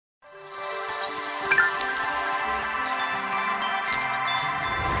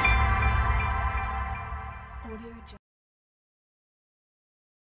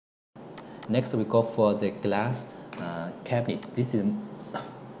Next we go for the glass cabinet. This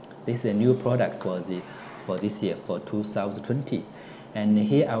is a new product for this year, for 2020. And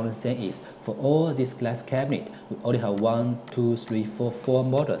here I want to say is, for all this glass cabinet, we only have 1, 2, 3, 4, 4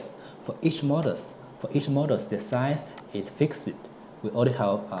 models. For each models, the size is fixed. We only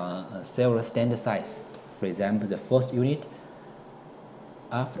have several standard size. For example, the first unit,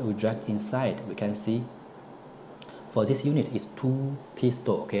 after we drag inside, we can see for this unit is 2-piece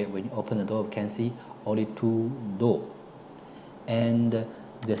door. Okay, when you open the door, we can see only 2 door, and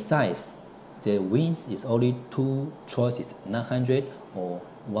the size, the width is only 2 choices, 900 or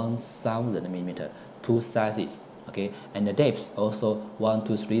 1000 millimeter, 2 sizes. Okay, and the depth also 1,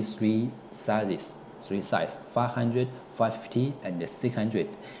 2, 3, 3 sizes, 3 size, 500, 550, and 600.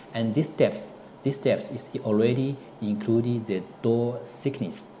 And this depth is already including the door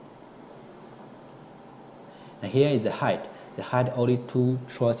thickness. And here is the height. The height only 2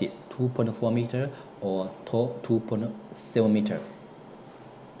 choices, 2.4 meter or 2.7 meter.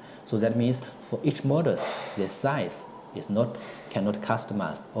 So that means for each model, the size is cannot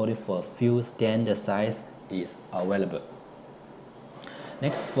customize. Only for a few standard size is available.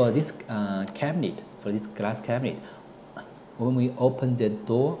 Next, for this cabinet, for this glass cabinet, when we open the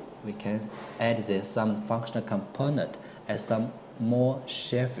door, we can add some functional component and some more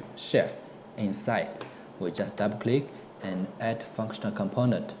shelf inside. We just double click and add functional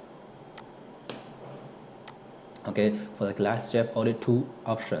component. Okay, for the glass shelf, only 2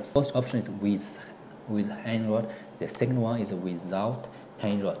 options. First option is with hand rod. The second one is without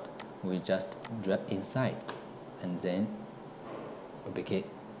hand rod. We just drag inside, and then okay,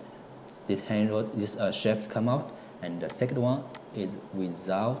 this hand rod, this shelf come out, and the second one is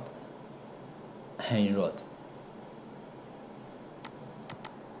without hand rod.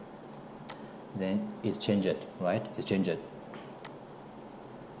 Then it's changed, right? It's changed.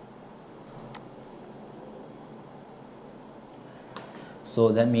 So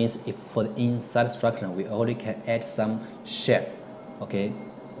that means if for the inside structure, we only can add some shelf. Okay,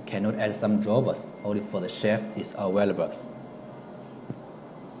 cannot add some drawers. Only for the shelf is available.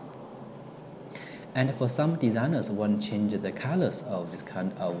 And for some designers want to change the colors of this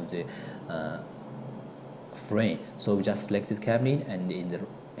kind of the frame, so we just select this cabinet, and in the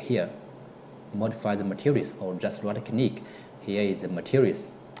here modify the materials, or just right click. Here is the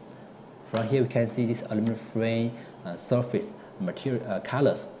materials. From here we can see this aluminum frame surface material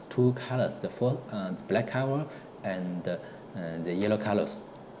colors, 2 colors, the first black color and the yellow colors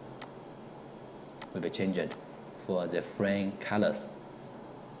will be changed for the frame colors.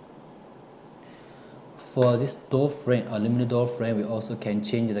 For this door frame, aluminum door frame, we also can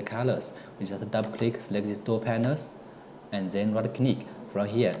change the colors. We just double click, select these door panels, and then right click. From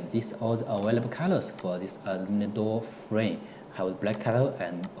here, these are all the available colors for this aluminum door frame. Have black color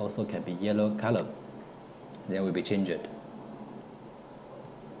and also can be yellow color. Then will be changed.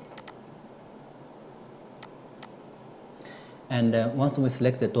 And once we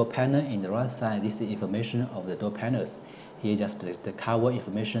select the door panel in the right side, this is the information of the door panels. Here just the cover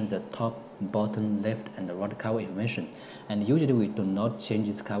information, the top, bottom, left, and the right cover information. And usually we do not change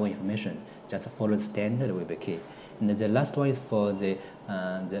this cover information, just follow the standard will be key. And the last one is for the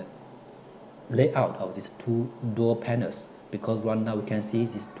layout of these 2 door panels, because right now we can see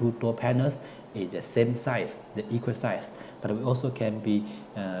these 2 door panels is the same size, the equal size, but we also can be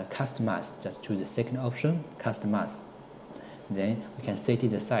customized. Just choose the second option, customize. Then we can set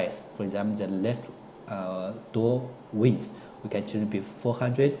the size. For example, the left door width, we can choose to be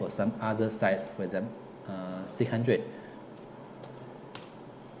 400 or some other size, for example 600.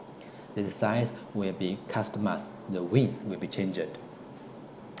 The size will be customized, the width will be changed.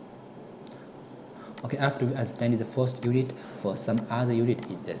 Okay, after we understand the first unit, for some other unit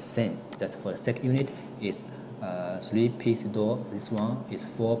it's the same. Just for the second unit is 3-piece door. This one is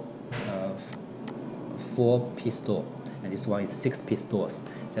 4-piece door, and this one is 6-piece doors.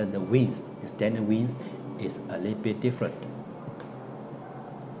 Just the width, the standard width is a little bit different.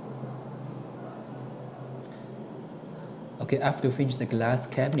 Okay, after we finish the glass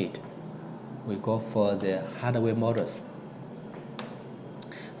cabinet, we go for the hardware models.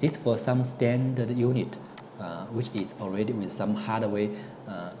 This for some standard unit, which is already with some hardware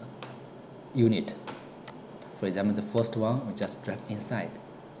unit. For example, the first one, we just drag inside.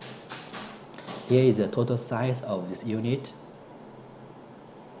 Here is the total size of this unit.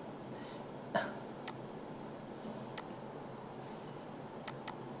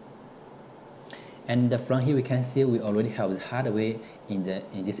 And from here we can see we already have the hardware in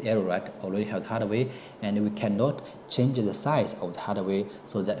this area, right? Already have the hardware, and we cannot change the size of the hardware.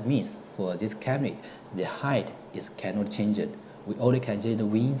 So that means for this cabinet, the height cannot change it. We only can change the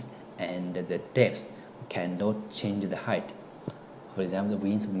width and the depth cannot change the height. For example, the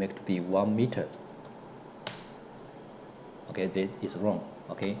wings make to be 1 meter. Okay, this is wrong.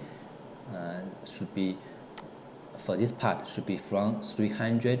 Okay, should be, for this part, should be from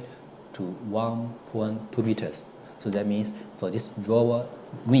 300 to 1.2 meters. So that means for this drawer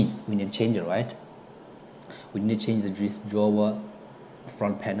wings, we need to change it, right? We need to change this drawer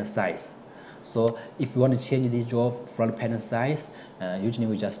front panel size. So if you want to change this drawer front panel size, usually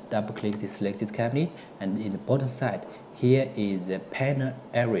we just double click this selected cabinet, and in the bottom side here is the panel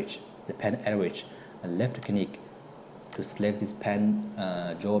average. The panel average, left click to select this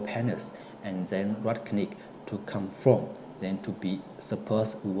drawer panels, and then right click to confirm, then to be,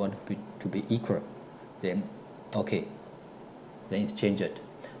 suppose we want to be equal, then okay, then it's changed.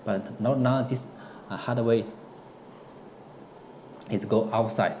 But now this hardware is go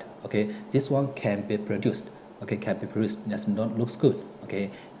outside. Okay, this one can be produced. Okay, can be produced. That's not looks good. Okay,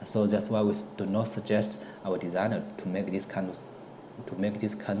 so that's why we do not suggest our designer to make this kind of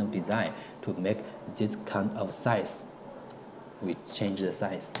design, to make this kind of size. We change the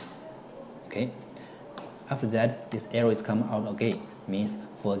size. Okay, after that, this arrow is come out again, means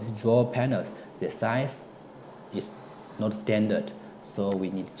for these drawer panels the size is not standard, so we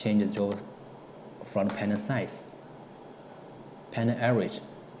need to change the drawer front panel size. Panel average,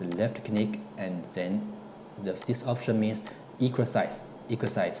 the left click, and then this option means equal size,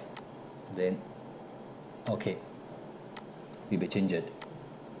 then okay, we will change it.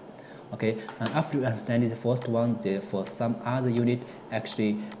 Okay, and after you understand the first one, for some other unit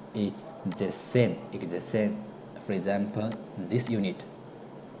actually it's the same. For example, this unit,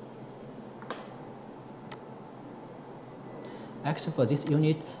 actually for this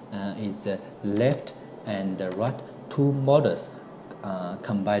unit is the left and the right two models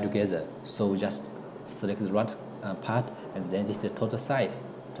combined together. So we just select the right part, and then this is the total size,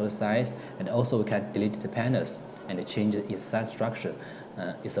 and also we can delete the panels and change the inside structure.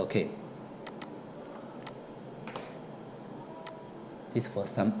 It's okay. This for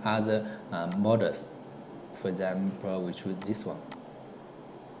some other models. For example, we choose this one.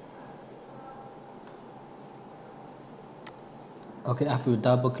 Okay, after you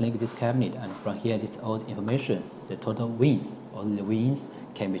double click this cabinet, and from here this all the information, the total wings, all the wings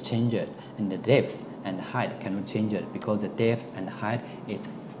can be changed, and the depth and height cannot change it, because the depth and height is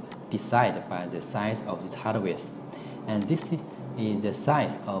decided by the size of this hardware. And this is the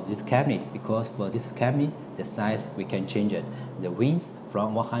size of this cabinet, because for this cabinet the size we can change it. The wings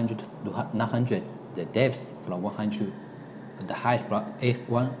from 100 to 900, the depth from 100, the height from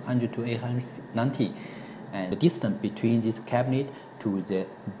 100 to 890, and the distance between this cabinet to the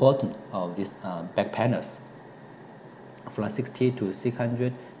bottom of this back panels from 60 to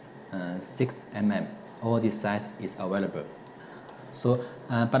 606 mm. All this size is available. So,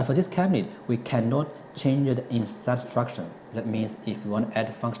 but for this cabinet, we cannot change the inside structure. That means if you want to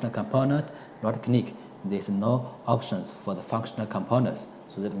add functional component, right click. There's no options for the functional components.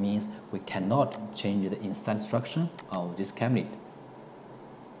 So that means we cannot change the inside structure of this cabinet.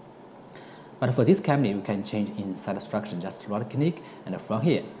 But for this cabinet, we can change inside structure. Just right click, and from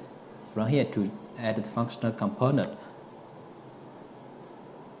here to add the functional component.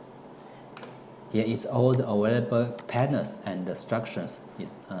 Here is all the available panels and the structures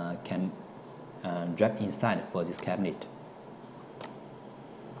is can drag inside for this cabinet.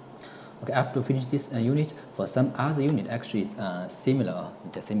 Okay, after finish this unit, for some other unit actually it's similar.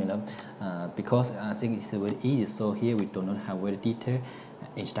 Because I think it's very easy. So here we do not have very detailed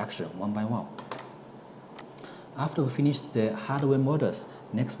instruction one by one. After we finish the hardware models,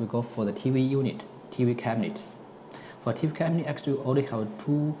 next we go for the TV unit, TV cabinets. For TV cabinet, actually we only have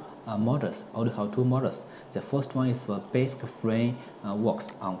two models. The first one is for basic frame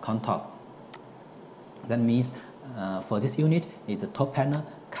works on countertop. That means for this unit, the top panel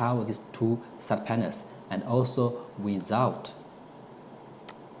covers these two side panels, and also without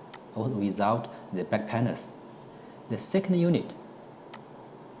the back panels. The second unit,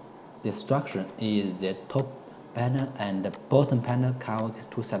 the structure is the top panel and the bottom panel covers these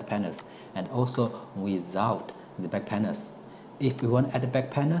two side panels, and also without the back panels. If we want to add the back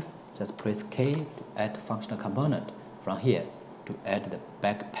panels, just press K to add functional component. From here to add the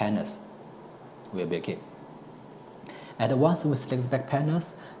back panels will be okay. And once we select the back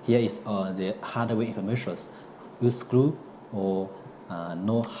panels, here is the hardware information. Use screw or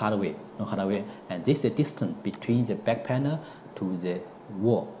no hardware, and this is the distance between the back panel to the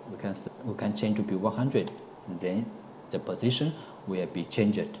wall. We can change to be 100, and then the position will be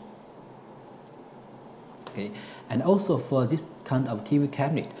changed. Okay, and also for this kind of TV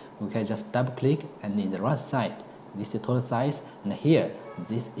cabinet, we can just double click, and in the right side, this is the total size, and here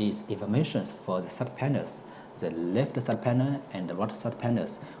this is information for the side panels, the left side panel and the right side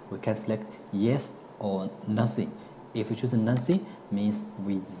panels. We can select yes or nothing. If we choose nothing, means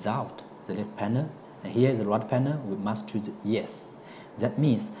without the left panel, and here is the right panel, we must choose yes. That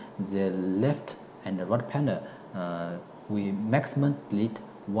means the left and the right panel, we maximum delete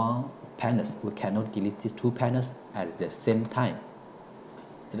one panels. We cannot delete these two panels at the same time.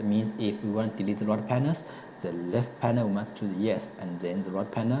 That means if we want to delete the right panels, the left panel we must choose yes, and then the right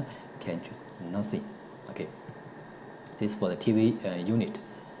panel can choose nothing. Okay, this is for the TV unit.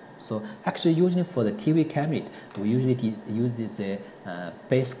 So actually, usually for the TV cabinet, we usually use the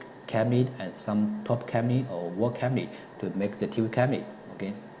base cabinet and some top cabinet or wall cabinet to make the TV cabinet.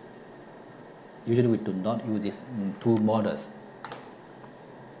 Okay, usually we do not use these two models.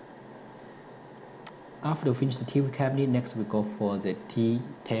 After we finish the TV cabinet, next we go for the tea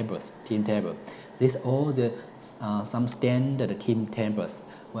tables. Team table. These are all the some standard team tables,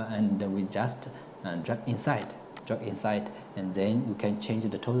 and we just drag inside, and then you can change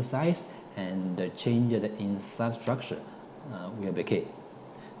the total size and change the inside structure. Will be okay.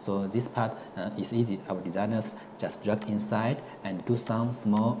 So this part is easy. Our designers just drag inside and do some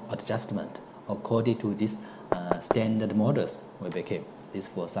small adjustment according to this standard models. Will be okay. This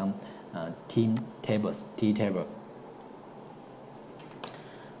for some tea table.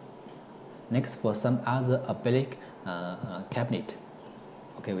 Next, for some other oblique cabinet,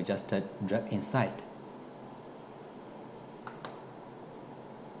 okay, we just drag inside.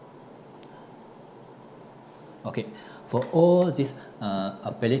 Okay, for all this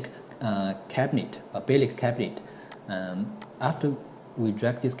oblique cabinet, after we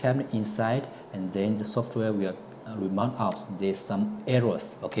drag this cabinet inside, and then the software will remount out there's some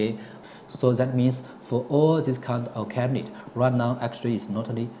errors. Okay, so that means for all this kind of cabinet right now actually it's not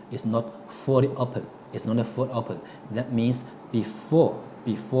fully open. That means before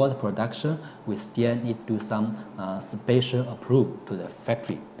the production we still need to do some special approve to the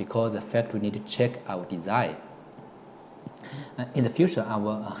factory, because the factory need to check our design. In the future,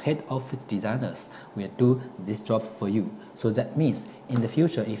 our head office designers will do this job for you. So that means in the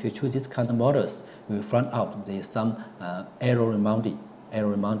future, if you choose this kind of models, we will find out there is some error remounting.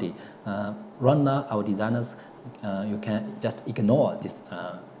 Right now, our designers, you can just ignore this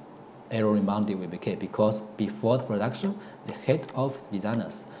error remounting will be okay, because before the production, the head office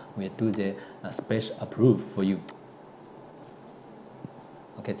designers will do the special approve for you.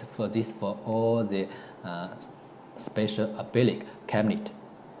 Okay, so for all the special oblique cabinet.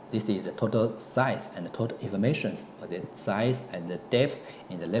 This is the total size and the total informations for the size and the depth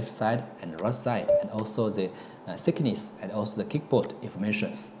in the left side and the right side, and also the thickness and also the kickboard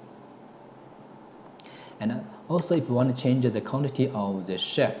informations. And also, if we want to change the quantity of the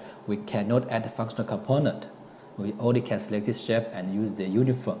shaft, we cannot add a functional component. We only can select this shaft and use the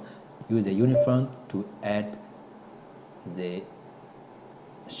uniform. To add the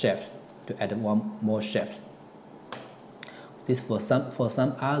shafts, to add one more shafts. This for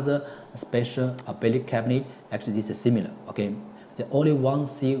some other special oblique cabinet, actually this is similar. Okay, the only one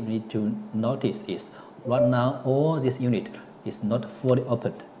thing you need to notice is right now all this unit is not fully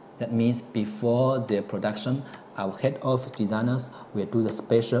opened. That means before the production, our head office designers will do the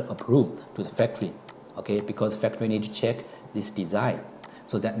special approve to the factory. Okay, because factory need to check this design.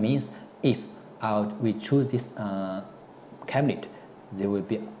 So that means if we choose this cabinet, there will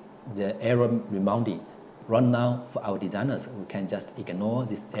be the error remounting. Right now, for our designers, we can just ignore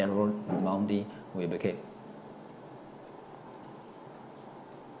this error remounting will be okay.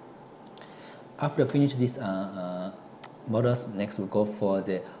 After finish this models, next we go for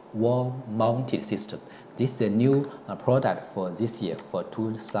the wall-mounted system. This is the new product for this year, for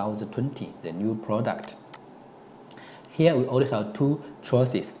 2020, the new product. Here we only have two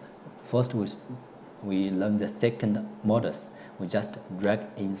choices. First, we learn the second models. We just drag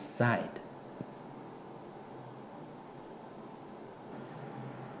inside.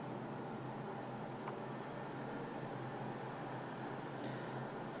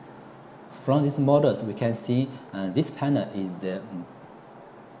 From these models, we can see this panel is the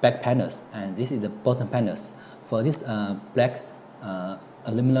back panels, and this is the bottom panels. For this black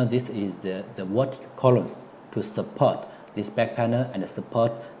aluminum, this is the vertical columns to support this back panel and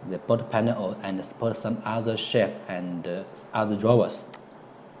support the bottom panel, and support some other shaft and other drawers.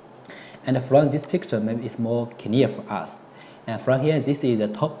 And from this picture, maybe it's more clear for us. And from here, this is the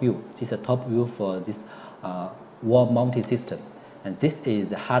top view. This is the top view for this wall-mounted system, and this is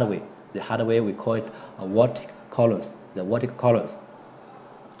the hardware. The hardware we call it vertical columns. The vertical columns.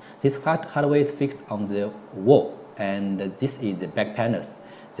 This hardware is fixed on the wall, and this is the back panels.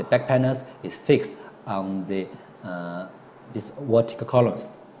 The back panels is fixed on the these vertical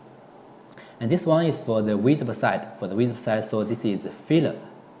columns. And this one is for the visible side. For the visible side, so this is the filler,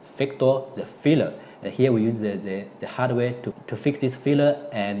 factor, the filler. And here we use the hardware to fix this filler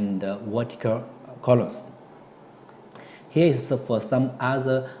and vertical columns. Here is for some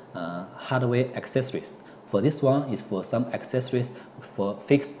other hardware accessories. For this one is for some accessories for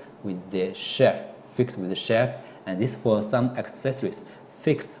fixed with the shaft, and this for some accessories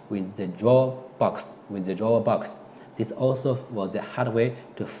fixed with the drawer box, This also was the hardware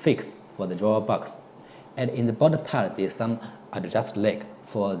to fix for the drawer box. And in the bottom part, there is some adjust leg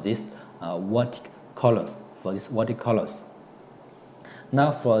for this vertical columns.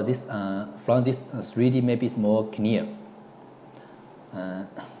 Now for this, from this 3D, maybe it's more clear.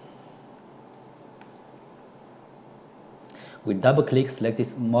 We double click, select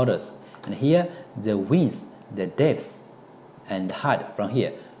these models, and here the wings, the depths, and the height from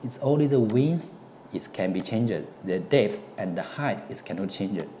here. It's only the wings can be changed. The depth and the height cannot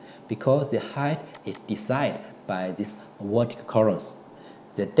change it, because the height is decided by these vertical columns.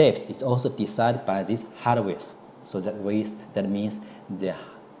 The depth is also decided by these hardwares. So that means the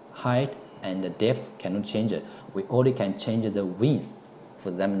height and the depth cannot change it. We only can change the wings. For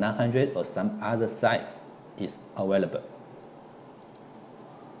them 900 or some other size is available.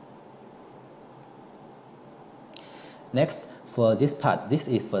 Next, for this part, this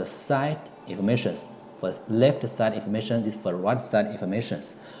is for side informations. For left side information, this is for right side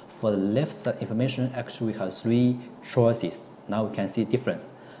informations. For the left side information, actually we have 3 choices. Now we can see difference.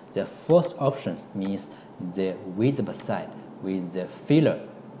 The first option means the visible side with the filler,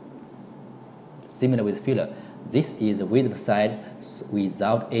 similar with filler. This is the visible side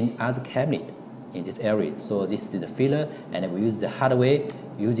without any other cabinet in this area. So this is the filler, and we use this hardware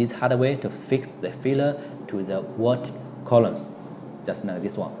to fix the filler to the vertical columns, just like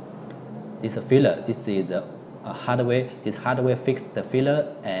this one. This is a filler. This is a hardware. This hardware fixes the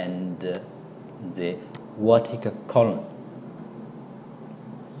filler and the vertical columns.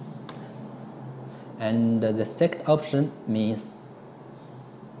 And the second option means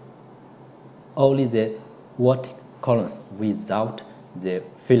only the vertical columns without the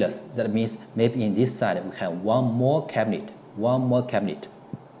fillers. That means maybe in this side we have one more cabinet.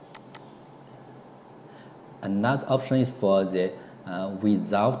 Another option is for the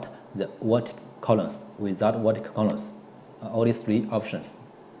without the vertical columns. Only 3 options.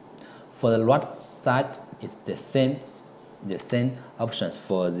 For the right side, it's the same options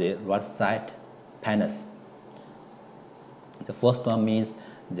for the right side panels. The first one means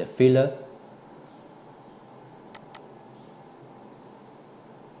the filler.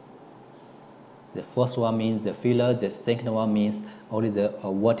 The first one means the filler. The second one means only the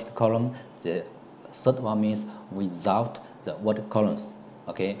vertical column. The third one means without the vertical columns.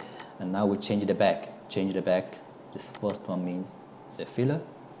 Okay, and now we change the back. This first one means the filler,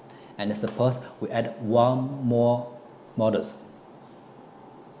 and suppose we add one more models.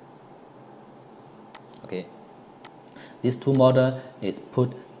 Okay, these 2 models is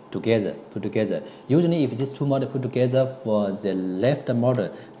put together. Usually, if these 2 models put together for the left model,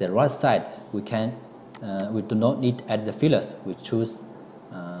 the right side, we do not need to add the fillers. We choose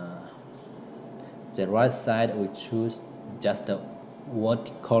the right side. We choose just the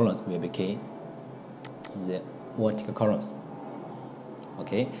vertical columns. We became the vertical columns.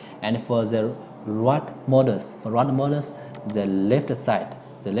 Okay, and for the right models, the left side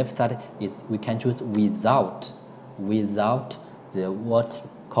is we can choose without the vertical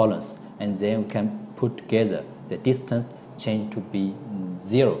columns, and then we can put together. The distance change to be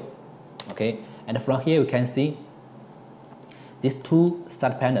 0. Okay, and from here we can see these 2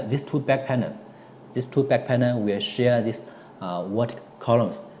 side panel, these 2 back panel will share these vertical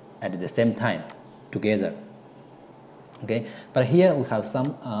columns at the same time together. Okay, but here we have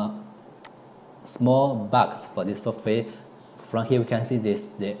some small bugs for this software. From here we can see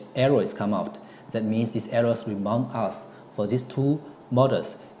the errors come out. That means these errors remind us for these 2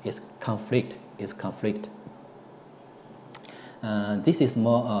 models is conflict. This is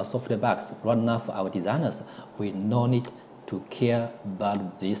more software bugs. Right now for our designers, we no need to care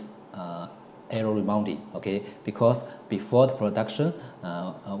about this error remounting. Okay, because before the production,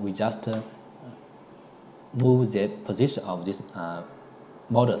 we just move the position of these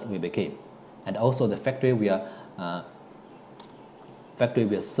models we became, and also the factory will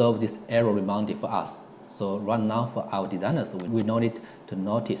solve this error remounting for us. So right now for our designers, we no need to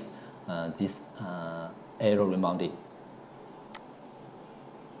notice this error remounting.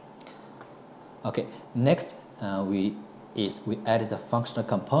 Okay, next we added the functional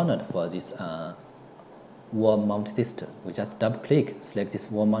component for this wall mount system. We just double click, select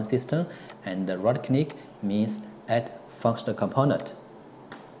this wall mount system, and the right click means add functional component.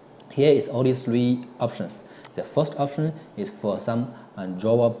 Here is only 3 options. The first option is for some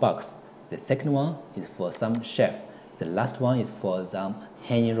drawer box. The second one is for some shelf. The last one is for some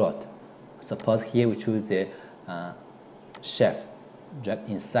hanging rod. Suppose here we choose the shelf right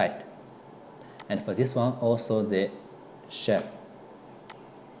inside, and for this one also the shelf.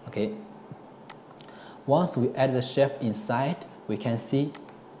 Okay. Once we add the shelf inside, we can see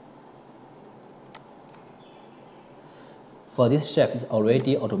for this shelf is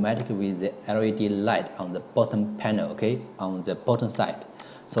already automatic with the LED light on the bottom panel, okay, on the bottom side.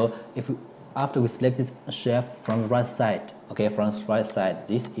 So after we select this shelf from the right side, okay, from the right side,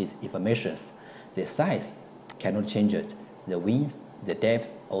 this is informations. The size cannot change it. The width, the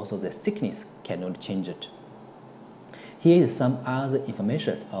depth, also the thickness cannot change it. Here is some other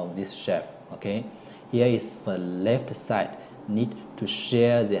informations of this shelf, okay. Here is for the left side, need to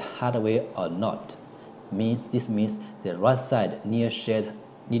share the hardware or not. This means the right side need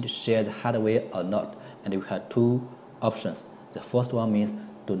to share the hardware or not, and we have 2 options. The first one means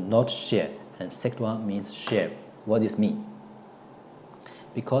do not share, and second one means share. What does this mean?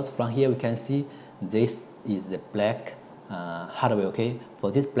 Because from here we can see this is the black hardware, okay. For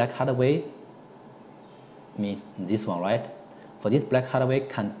this black hardware means this one, right? For this black hardware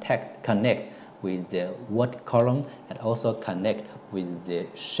connect with the word column and also connect with the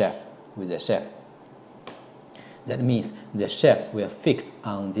shelf. That means the shelf will fix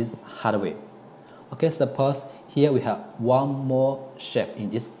on this hardware. Okay, suppose here we have one more shelf in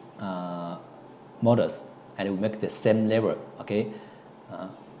this models, and we make the same level. Okay,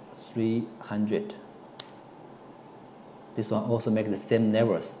 300. This one also make the same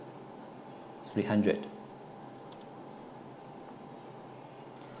levels, 300.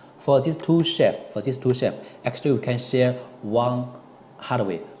 For these two shelves, actually we can share one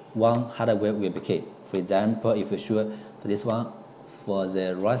hardware will be key. For example, if we show for this one, for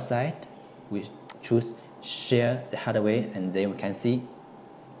the right side, we choose share the hardware, and then we can see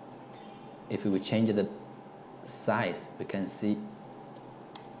if we change the size, we can see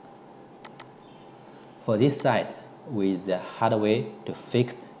for this side with the hardware to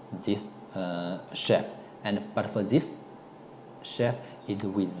fix this shelf, but for this shelf is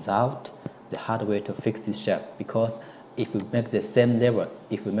without the hardware to fix this shelf, because if we make the same level,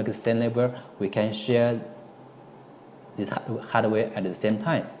 we can share this hardware at the same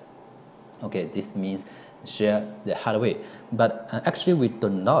time. Okay, this means share the hardware, but actually we do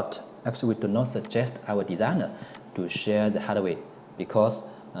not suggest our designer to share the hardware, because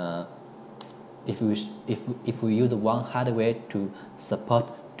if we use one hardware to support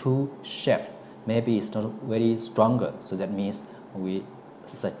 2 shelves, maybe it's not very stronger. So that means we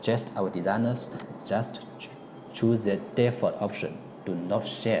suggest our designers just choose the default option, do not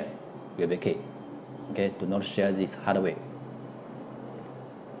share will be key. Okay, do not share this hardware.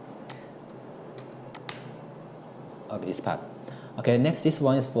 Okay, this part. Okay, next, this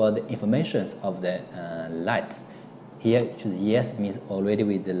one is for the informations of the light. Here choose yes means already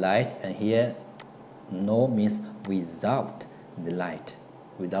with the light, and here no means without the light.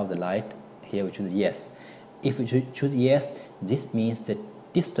 Here we choose yes. If we choose yes, this means the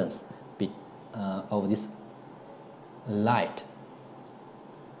distance of this light,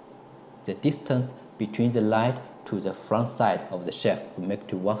 the distance between the light to the front side of the shelf we make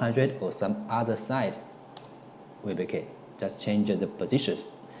to 100 or some other size will be okay. Just change the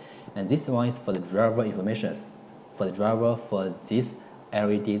positions. And this one is for the driver informations. For the driver for this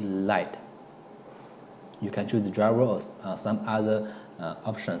LED light, you can choose the driver or some other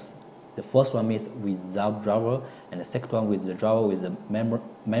options. The first one means without driver, and the second one with the driver with the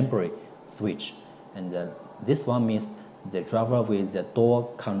memory switch, and this one means the driver with the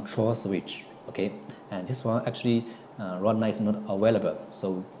door control switch. Okay, and this one actually right now is not available,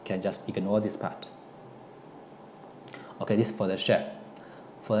 so we can just ignore this part. Okay, this is for the shelf.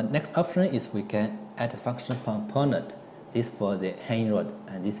 For the next option is we can add a functional component. This for the hanging rod,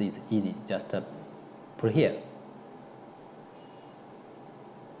 and this is easy, just put here.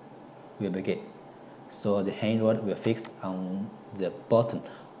 Will begin. So the hanging rod will fix on the bottom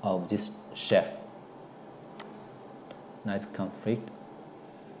of this shelf. Nice conflict.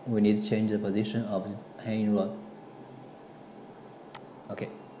 We need to change the position of the hanging rod. Okay,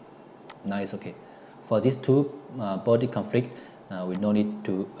 now it's okay. For these two body conflict, we no need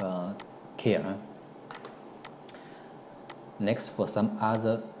to care. Next, for some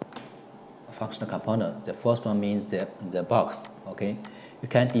other functional component, the first one means the box. Okay, you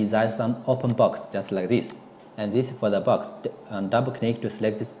can design some open box just like this, and this is for the box. Double click to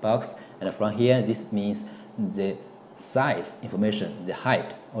select this box, and from here this means the size information, the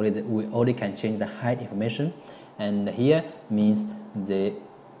height. We only can change the height information, and here means the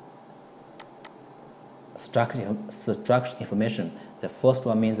structure information. The first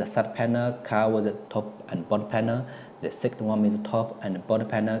one means the side panel cover the top and bottom panel. The second one means the top and bottom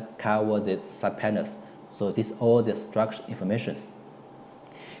panel cover the side panels. So these all the structure informations.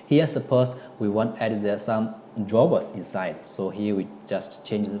 Here suppose we want to add some drawers inside, so here we just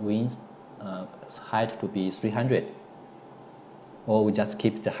change the wings height to be 300, or we just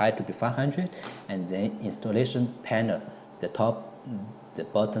keep the height to be 500, and then installation panel, the top, the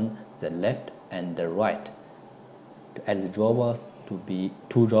bottom, the left and the right, to add the drawers to be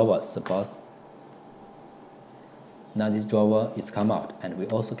 2 drawers. Suppose now this drawer is come out, and we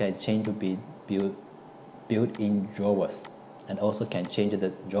also can change to be built-in drawers, and also can change the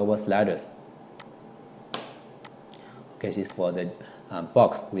drawer sliders. Okay, this is for the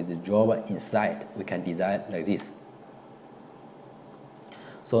box with the drawer inside. We can design like this.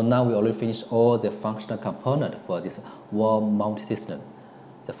 So now we already finished all the functional component for this wall mount system.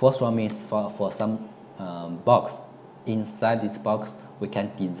 The first one means for some box. Inside this box we can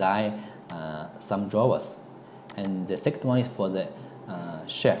design some drawers, and the second one is for the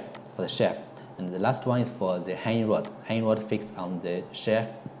shelf, and the last one is for the hanging rod fixed on the shelf.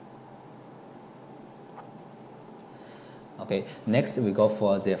 Okay, next we go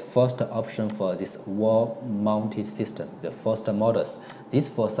for the first option for this wall mounted system, the first models. This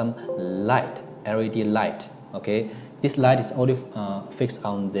for some light, LED light. Okay, this light is only fixed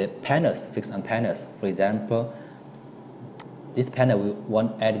on the panels, For example, this panel we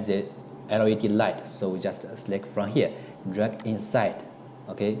want to add the LED light, so we just select from here, drag inside.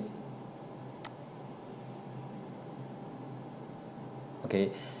 Okay,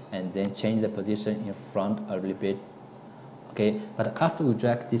 and then change the position in front a little bit. Okay, but after we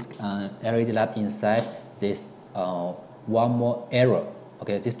drag this LED light inside, there's one more error.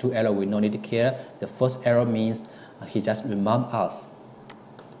 Okay, these 2 errors we no need to care. The first error means he just remind us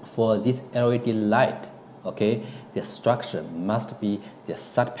for this LED light. Okay, the structure must be the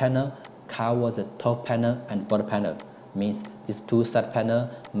side panel cover the top panel and bottom panel. Means these 2 side panel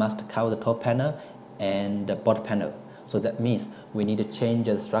must cover the top panel and the bottom panel. So that means we need to change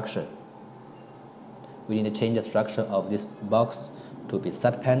the structure. We need to change the structure of this box to be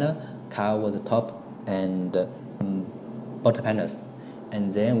side panel cover the top and bottom panels,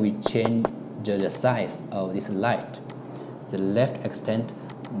 and then we change the size of this light. The left extent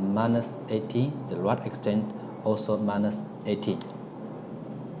 -18, the right extent also -18,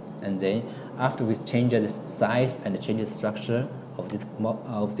 and then after we change the size and change the structure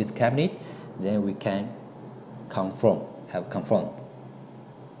of this cabinet, then we can confirm.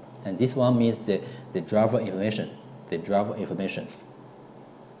 And this one means the driver informations,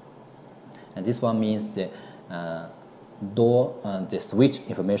 and this one means the door the switch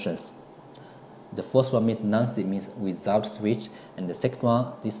informations. The first one means non-switch, means without switch, and the second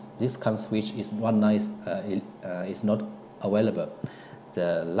one, this kind of switch is is not available.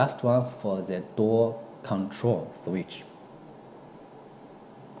 The last one for the door control switch.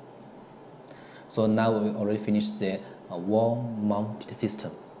 So now we already finished the wall mounted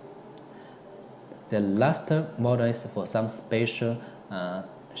system. The last model is for some special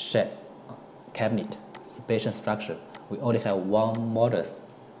shape cabinet, special structure. We only have 1 model.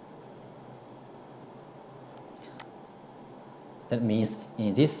 That means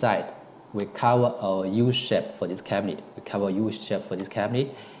in this side we cover our U shape for this cabinet.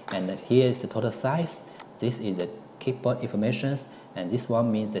 And here is the total size. This is the keyboard informations, and this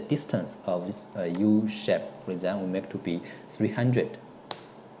one means the distance of this U shape. For example, we make to be 300.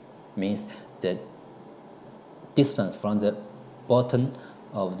 Means the distance from the bottom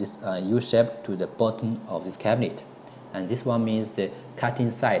of this U shape to the bottom of this cabinet. And this one means the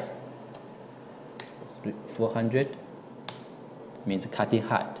cutting size. 400 means the cutting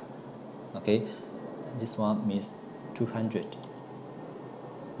height. Okay, this one means 200.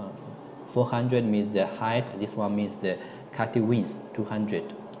 400 means the height. This one means the cutting width.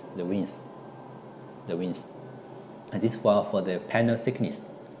 200, the width. And this for the panel thickness.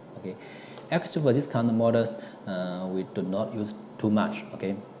 Okay, actually for this kind of models, we do not use too much.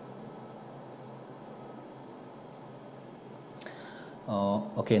 Okay.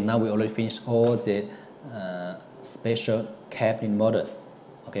 Okay, now we already finished all the special cabinet models.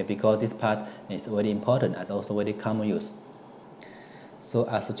 Okay, because this part is very important and also very common use. So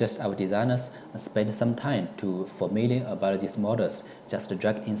I suggest our designers spend some time to familiar about these models, just to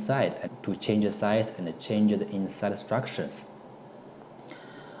drag inside and to change the size and change the inside structures.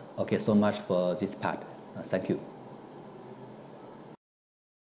 Okay, so much for this part. Thank you.